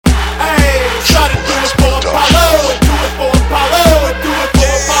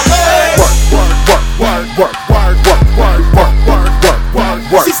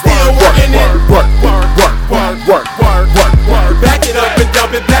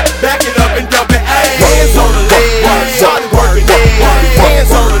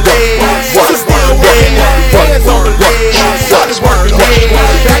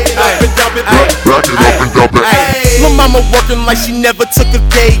working like she never took a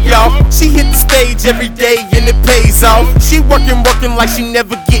day off. She hit the stage every day and it pays off. She working like she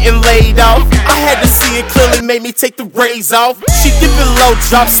never getting laid off. I had to see it clearly, made me take the raise off. She dipping low,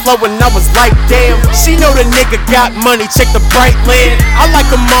 drop slow, and I was like, damn. She know the nigga got money, check the bright land. I like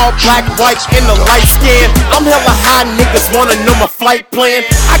them all black, white, and the light skin. I'm hella high, niggas wanna know my flight plan.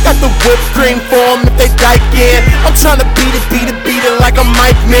 I got the whipped cream for them if they dyke in. I'm tryna beat it like a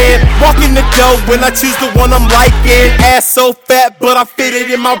mic man. Walk in the door when I choose the one I'm liking. Ass so fat, but I fit it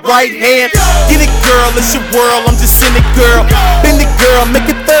in my right hand. Get it, girl, it's your world, I'm just in it, girl. Bend it, girl, make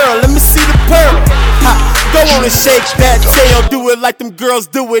it thorough, let me see the pearl. Ha, go on and shake that tail, do it like them girls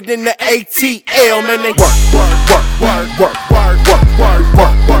do it in the ATL, man. They work.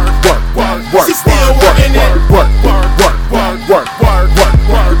 She still working it. Work.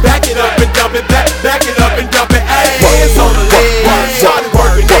 Back it up and dump it, back it up and dump it. Hands on the leg, started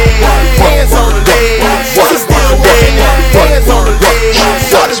working it. Hands on the leg, she still working it. Hands on the leg,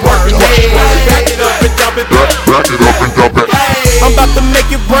 started working it. Back it up and dump it, back it up and dump it. I'm about to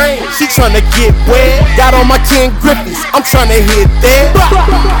make it rain, she tryna get wet. Got on my Ken Griffins, I'm tryna hit that.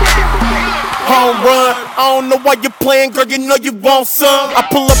 Home run, I don't know why you're playing, girl, you know you want some. I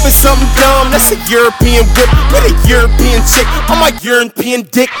pull up in something dumb, that's a European whip with a European chick on my European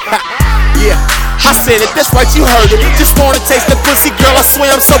dick. Yeah, I said it, that's right, you heard it. Just wanna taste the pussy, girl, I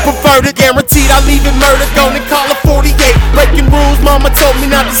swear I'm so perverted. Guaranteed I leave it murdered, gonna call it 48. Breaking rules, mama told me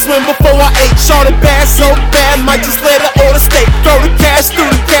not to swim before I ate. Shorty bad, so bad, might just let her order steak. Throw the cash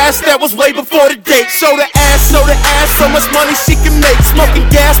through the cash, that was way before the date. Show the ass, so much money she can make. Smoking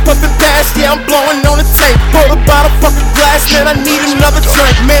gas, puffing past, yeah, I'm blowing on the tank. Pour the bottle, fucking glass, man, I need another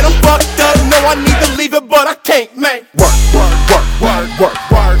drink. Man, I'm fucked up, no, I need to leave it, but I can't, man. Work.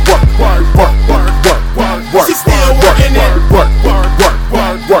 She still working it.